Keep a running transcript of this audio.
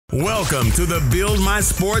Welcome to the Build My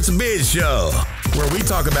Sports Biz Show, where we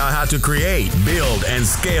talk about how to create, build, and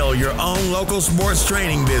scale your own local sports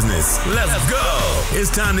training business. Let's go!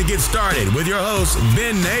 It's time to get started with your host,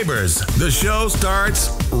 Ben Neighbors. The show starts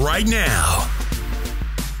right now.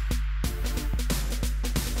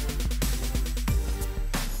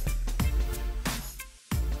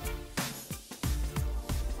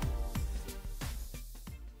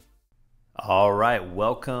 All right,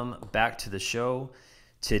 welcome back to the show.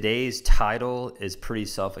 Today's title is pretty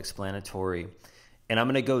self-explanatory, and I'm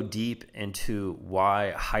going to go deep into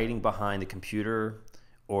why hiding behind the computer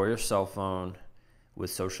or your cell phone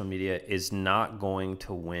with social media is not going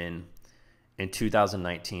to win in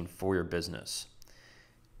 2019 for your business.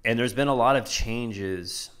 And there's been a lot of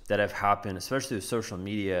changes that have happened, especially with social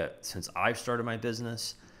media, since I've started my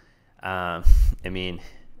business. I've been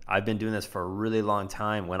doing this for a really long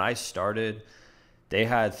time. When I started, they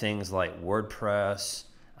had things like WordPress.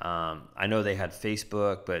 I know they had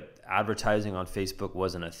Facebook, but advertising on Facebook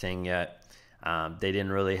wasn't a thing yet. They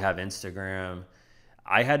didn't really have Instagram.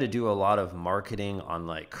 I had to do a lot of marketing on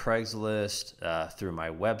like Craigslist, through my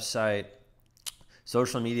website.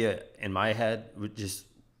 Social media in my head just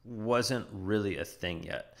wasn't really a thing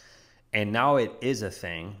yet. And now it is a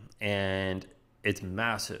thing, and it's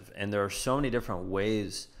massive. And there are so many different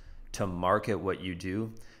ways to market what you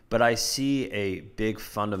do. But I see a big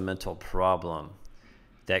fundamental problem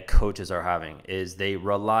that coaches are having is they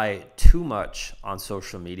rely too much on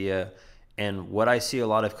social media. And what I see a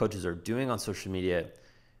lot of coaches are doing on social media,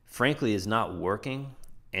 frankly, is not working.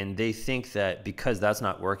 And they think that because that's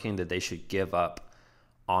not working, that they should give up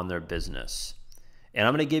on their business. And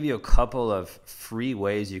I'm going to give you a couple of free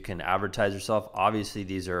ways you can advertise yourself. Obviously,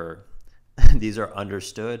 these are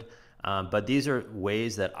understood, but these are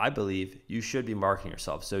ways that I believe you should be marketing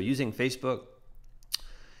yourself. So using Facebook,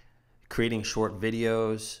 creating short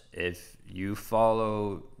videos. If you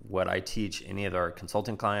follow what I teach any of our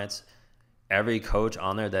consulting clients, every coach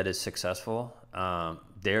on there that is successful,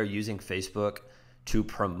 they're using Facebook to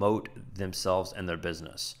promote themselves and their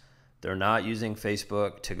business. They're not using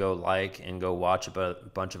Facebook to go like and go watch a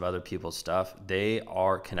bunch of other people's stuff. They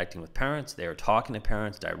are connecting with parents. They are talking to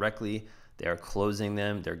parents directly. They are closing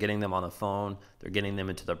them. They're getting them on the phone. They're getting them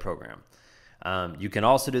into their program. You can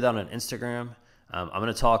also do that on Instagram. I'm going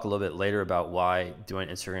to talk a little bit later about why doing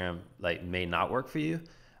Instagram may not work for you.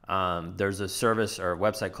 There's a service or a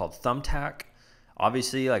website called Thumbtack.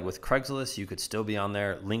 Obviously, with Craigslist, you could still be on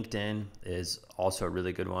there. LinkedIn is also a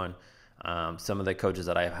really good one. Some of the coaches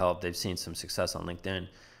that I have helped, they've seen some success on LinkedIn.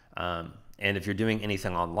 And if you're doing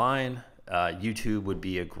anything online, YouTube would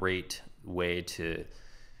be a great way to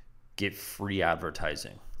get free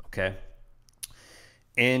advertising, okay?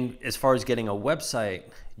 And as far as getting a website,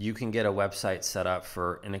 you can get a website set up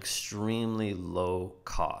for an extremely low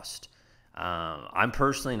cost. I'm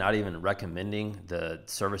personally not even recommending the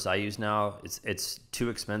service I use now. It's too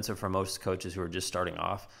expensive for most coaches who are just starting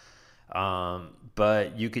off.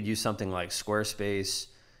 But you could use something like Squarespace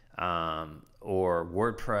or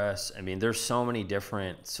WordPress. There's so many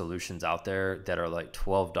different solutions out there that are like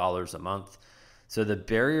 $12 a month. So the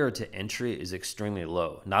barrier to entry is extremely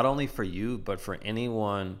low, not only for you, but for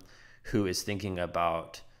anyone who is thinking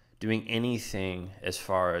about doing anything as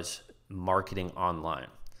far as marketing online,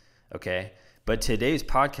 okay? But today's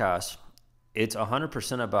podcast, it's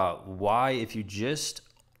 100% about why, if you just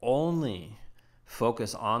only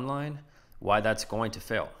focus online, why that's going to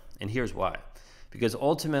fail. And here's why. Because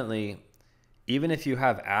ultimately, even if you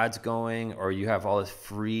have ads going or you have all this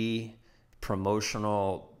free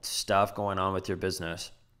promotional stuff going on with your business,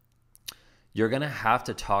 you're going to have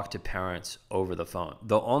to talk to parents over the phone.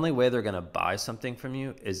 The only way they're going to buy something from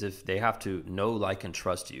you is if they have to know, like, and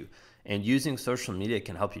trust you. And using social media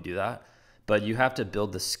can help you do that. But you have to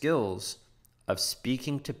build the skills of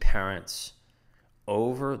speaking to parents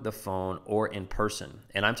over the phone or in person.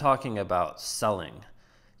 And I'm talking about selling.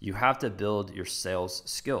 You have to build your sales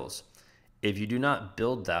skills. If you do not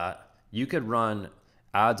build that, you could run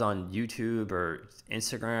ads on YouTube or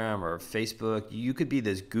Instagram or Facebook. You could be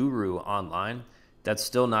this guru online that's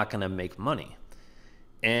still not going to make money.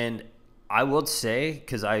 And I will say,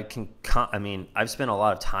 because I've spent a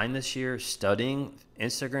lot of time this year studying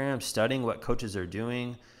Instagram, studying what coaches are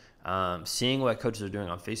doing, seeing what coaches are doing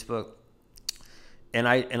on Facebook. And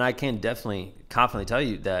I can definitely confidently tell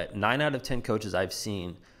you that 9 out of 10 coaches I've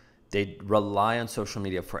seen, they rely on social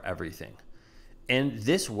media for everything. And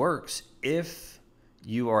this works if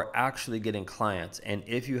you are actually getting clients and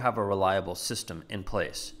if you have a reliable system in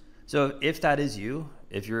place. So if that is you,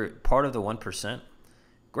 if you're part of the 1%,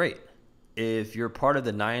 great. If you're part of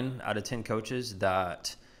the 9 out of 10 coaches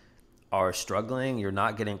that are struggling, you're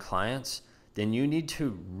not getting clients, then you need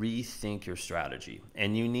to rethink your strategy.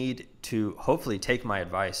 And you need to hopefully take my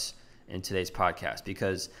advice in today's podcast,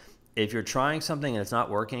 because if you're trying something and it's not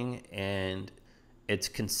working and it's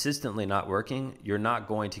consistently not working, you're not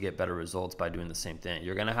going to get better results by doing the same thing.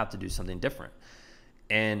 You're going to have to do something different.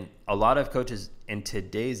 And a lot of coaches in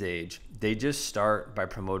today's age, they just start by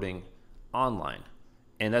promoting online.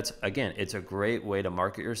 And that's, again, it's a great way to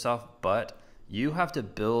market yourself, but you have to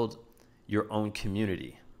build your own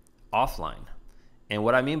community offline. And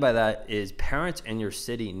what I mean by that is parents in your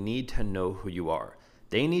city need to know who you are.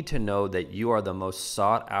 They need to know that you are the most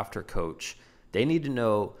sought after coach. They need to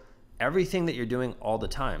know everything that you're doing all the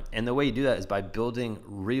time. And the way you do that is by building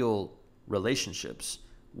real relationships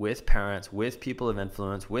with parents, with people of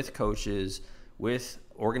influence, with coaches, with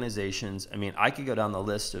organizations. I mean, I could go down the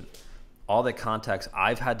list of all the contacts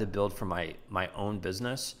I've had to build for my own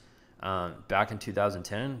business back in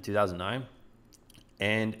 2010, 2009.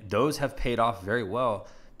 And those have paid off very well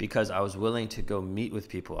because I was willing to go meet with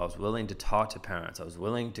people. I was willing to talk to parents. I was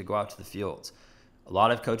willing to go out to the fields. A lot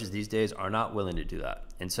of coaches these days are not willing to do that.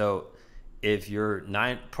 And so if you're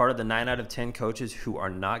part of the 9 out of 10 coaches who are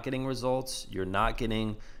not getting results, you're not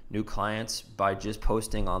getting new clients by just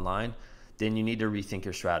posting online, then you need to rethink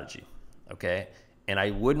your strategy, okay? And I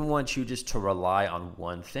wouldn't want you just to rely on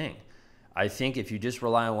one thing. I think if you just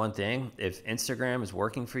rely on one thing, if Instagram is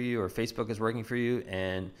working for you or Facebook is working for you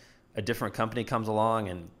and a different company comes along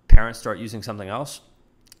and parents start using something else,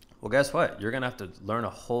 well, guess what? You're going to have to learn a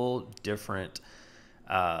whole different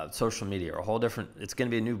social media, or a whole different, it's going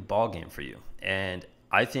to be a new ball game for you. And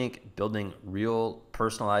I think building real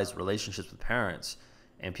personalized relationships with parents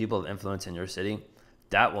and people of influence in your city,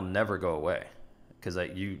 that will never go away because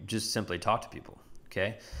you just simply talk to people.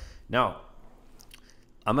 Okay. Now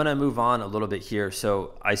I'm going to move on a little bit here.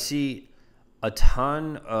 So I see a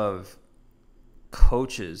ton of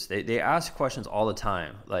coaches. They ask questions all the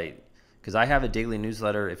time. Because I have a daily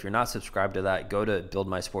newsletter. If you're not subscribed to that, go to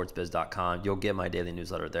buildmysportsbiz.com. You'll get my daily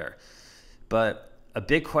newsletter there. But a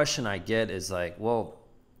big question I get is well,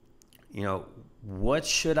 what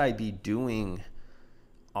should I be doing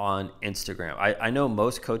on Instagram? I know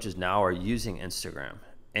most coaches now are using Instagram,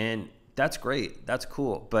 and that's great. That's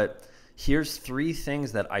cool. But here's 3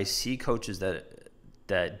 things that I see coaches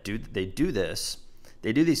that do this.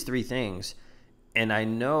 They do these 3 things, and I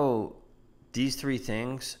know these 3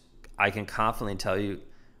 things, I can confidently tell you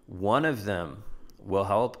one of them will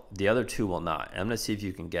help, the other 2 will not. And I'm going to see if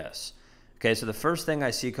you can guess. Okay, so the first thing I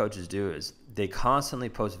see coaches do is they constantly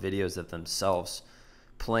post videos of themselves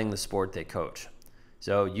playing the sport they coach.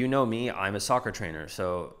 So you know me, I'm a soccer trainer.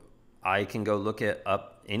 So I can go look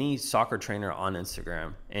up any soccer trainer on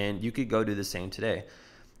Instagram, and you could go do the same today.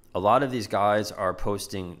 A lot of these guys are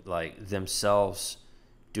posting themselves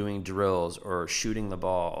doing drills or shooting the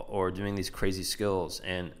ball or doing these crazy skills,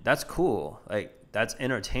 and that's cool. That's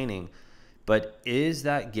entertaining, but is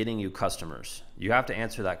that getting you customers? You have to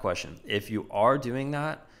answer that question. If you are doing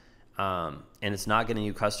that and it's not getting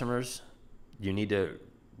you customers, you need to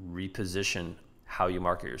reposition how you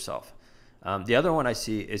market yourself. The other one I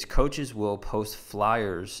see is coaches will post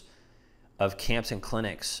flyers of camps and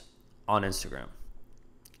clinics on Instagram.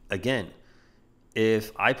 Again,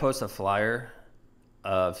 if I post a flyer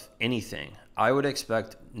of anything, I would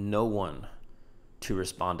expect no one to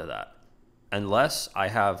respond to that unless I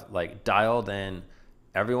have dialed in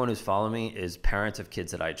everyone who's following me is parents of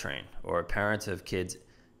kids that I train or parents of kids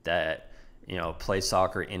that play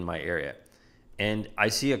soccer in my area. And I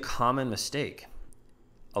see a common mistake.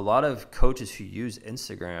 A lot of coaches who use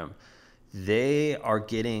Instagram, they are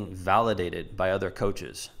getting validated by other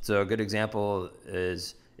coaches. So a good example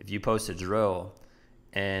is if you post a drill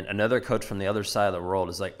and another coach from the other side of the world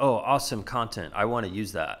is like, oh, awesome content, I want to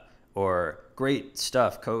use that. Or great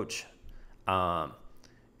stuff, coach.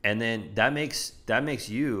 And then that makes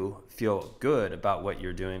you feel good about what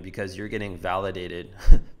you're doing because you're getting validated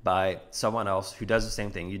by someone else who does the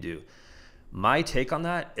same thing you do. My take on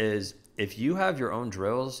that is if you have your own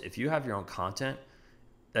drills, if you have your own content,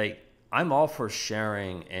 I'm all for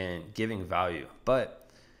sharing and giving value. But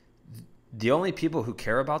the only people who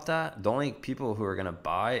care about that, the only people who are going to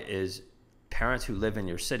buy is parents who live in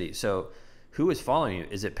your city. So who is following you?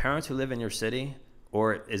 Is it parents who live in your city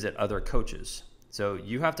or is it other coaches? So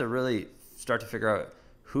you have to really start to figure out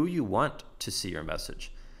who you want to see your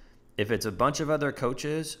message. If it's a bunch of other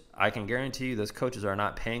coaches, I can guarantee you those coaches are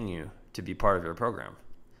not paying you to be part of your program.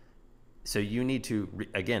 So you need to,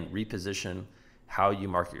 reposition how you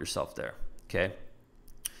market yourself there, okay?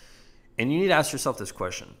 And you need to ask yourself this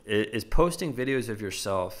question. Is posting videos of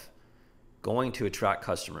yourself going to attract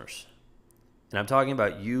customers? and I'm talking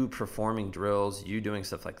about you performing drills, you doing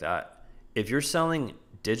stuff like that. If you're selling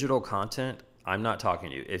digital content, I'm not talking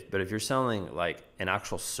to you. But if you're selling like an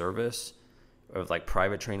actual service of like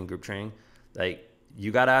private training, group training, like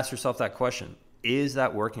you got to ask yourself that question. Is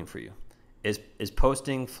that working for you? Is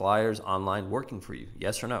posting flyers online working for you?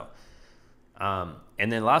 Yes or no?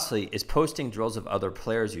 And then lastly, is posting drills of other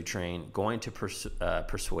players you train going to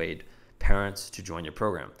persuade parents to join your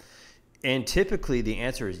program? And typically the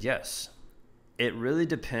answer is yes. It really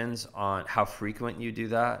depends on how frequent you do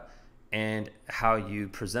that and how you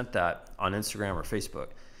present that on Instagram or Facebook.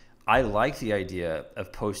 I like the idea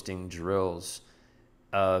of posting drills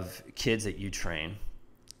of kids that you train,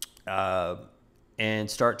 and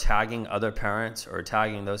start tagging other parents or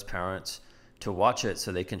tagging those parents to watch it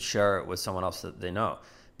so they can share it with someone else that they know.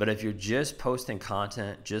 But if you're just posting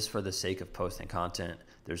content just for the sake of posting content,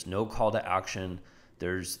 there's no call to action,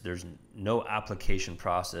 there's no application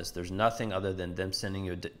process, there's nothing other than them sending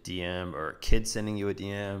you a DM or kids sending you a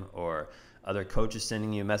DM or other coaches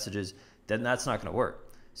sending you messages, then that's not going to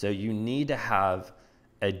work. So you need to have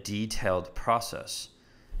a detailed process.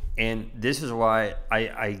 And this is why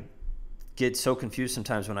I get so confused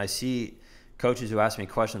sometimes when I see coaches who ask me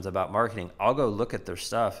questions about marketing. I'll go look at their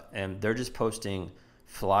stuff and they're just posting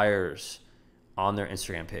flyers on their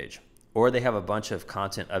Instagram page, or they have a bunch of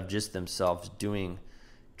content of just themselves doing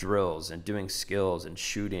drills and doing skills and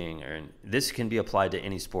shooting. And this can be applied to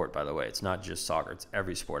any sport, by the way. It's not just soccer, it's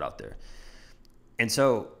every sport out there. And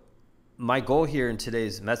so my goal here in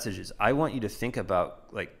today's message is I want you to think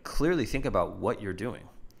about, like, clearly think about what you're doing.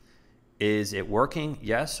 Is it working?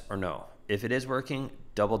 Yes or no? If it is working,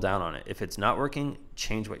 double down on it. If it's not working,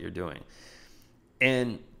 change what you're doing.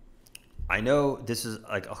 And I know this is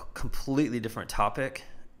like a completely different topic,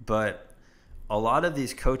 but a lot of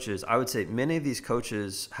these coaches, I would say many of these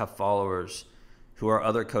coaches have followers who are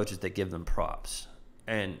other coaches that give them props.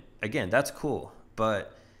 And again, that's cool.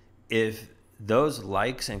 But if those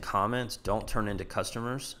likes and comments don't turn into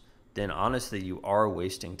customers, then honestly, you are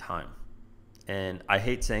wasting time. And I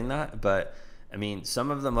hate saying that, but I mean,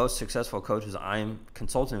 some of the most successful coaches I'm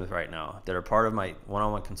consulting with right now that are part of my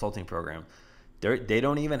one-on-one consulting program, they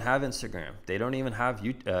don't even have Instagram. They don't even have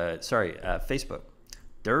Facebook.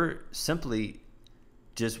 They're simply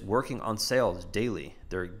just working on sales daily.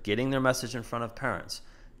 They're getting their message in front of parents.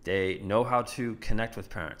 They know how to connect with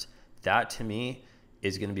parents. That to me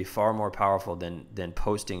is going to be far more powerful than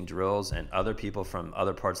posting drills and other people from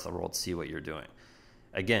other parts of the world see what you're doing.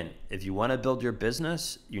 Again, if you want to build your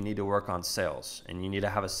business, you need to work on sales and you need to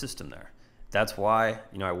have a system there. That's why,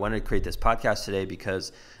 I wanted to create this podcast today,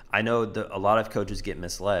 because I know that a lot of coaches get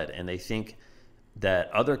misled and they think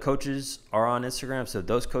that other coaches are on Instagram, so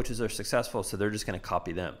those coaches are successful, so they're just going to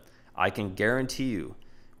copy them. I can guarantee you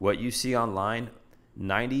what you see online,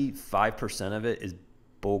 95% of it is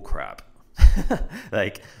bull crap.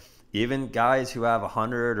 Like, even guys who have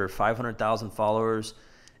 100 or 500,000 followers,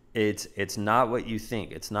 it's not what you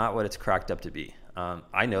think. It's not what it's cracked up to be.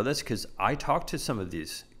 I know this because I talk to some of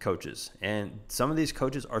these coaches, and some of these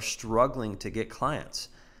coaches are struggling to get clients.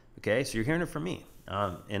 Okay, so you're hearing it from me.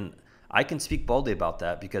 And I can speak boldly about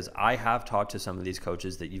that because I have talked to some of these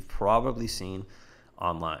coaches that you've probably seen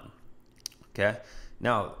online. Okay,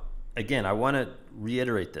 now, again, I want to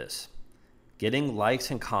reiterate this. Getting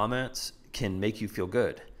likes and comments can make you feel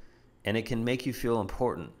good, and it can make you feel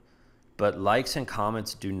important. But likes and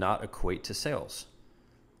comments do not equate to sales.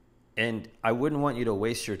 And I wouldn't want you to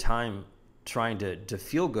waste your time trying to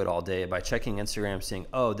feel good all day by checking Instagram saying,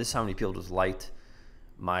 oh, this is how many people just liked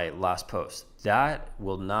my last post. That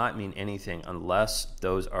will not mean anything unless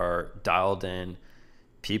those are dialed in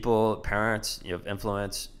people, parents, of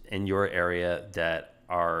influence in your area that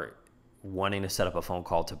are wanting to set up a phone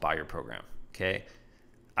call to buy your program. Okay.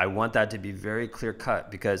 I want that to be very clear cut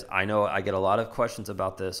because I know I get a lot of questions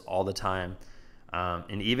about this all the time.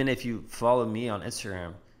 And even if you follow me on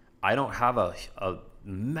Instagram, I don't have a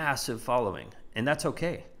massive following, and that's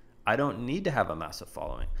okay. I don't need to have a massive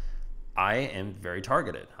following. I am very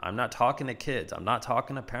targeted. I'm not talking to kids. I'm not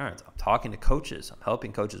talking to parents. I'm talking to coaches. I'm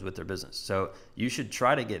helping coaches with their business. So you should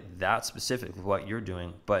try to get that specific with what you're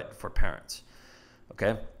doing, but for parents.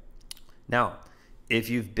 Okay. Now, if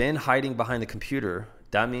you've been hiding behind the computer,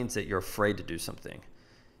 that means that you're afraid to do something.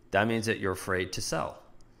 That means that you're afraid to sell.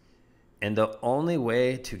 And the only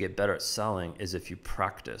way to get better at selling is if you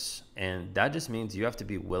practice. And that just means you have to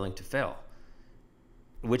be willing to fail,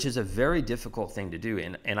 which is a very difficult thing to do.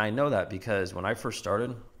 And I know that because when I first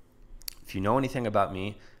started, if you know anything about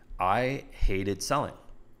me, I hated selling.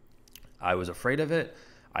 I was afraid of it.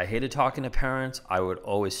 I hated talking to parents. I would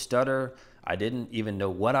always stutter. I didn't even know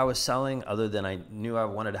what I was selling other than I knew I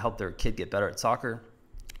wanted to help their kid get better at soccer.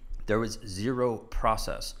 There was zero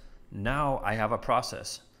process. Now I have a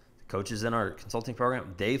process. The coaches in our consulting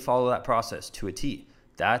program, they follow that process to a T.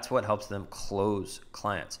 That's what helps them close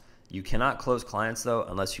clients. You cannot close clients though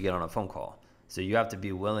unless you get on a phone call. So you have to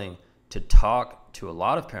be willing to talk to a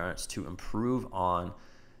lot of parents to improve on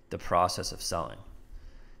the process of selling.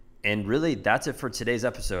 And really, that's it for today's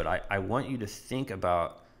episode. I want you to think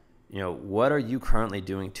about, what are you currently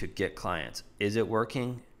doing to get clients? Is it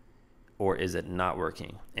working or is it not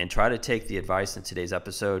working? And try to take the advice in today's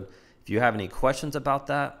episode. If you have any questions about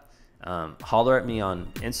that, holler at me on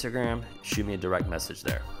Instagram, shoot me a direct message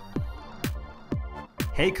there.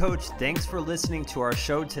 Hey coach, thanks for listening to our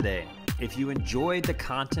show today. If you enjoyed the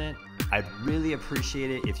content, I'd really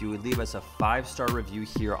appreciate it if you would leave us a 5-star review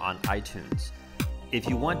here on iTunes. If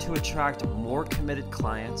you want to attract more committed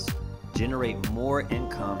clients, generate more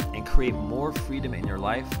income, and create more freedom in your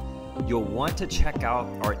life, you'll want to check out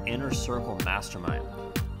our Inner Circle Mastermind.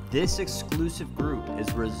 This exclusive group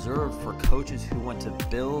is reserved for coaches who want to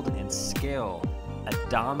build and scale a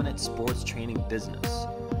dominant sports training business.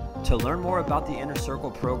 To learn more about the Inner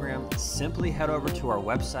Circle program, simply head over to our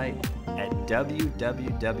website at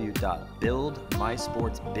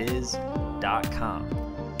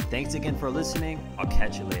www.buildmysportsbiz.com. Thanks again for listening. I'll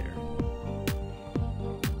catch you later.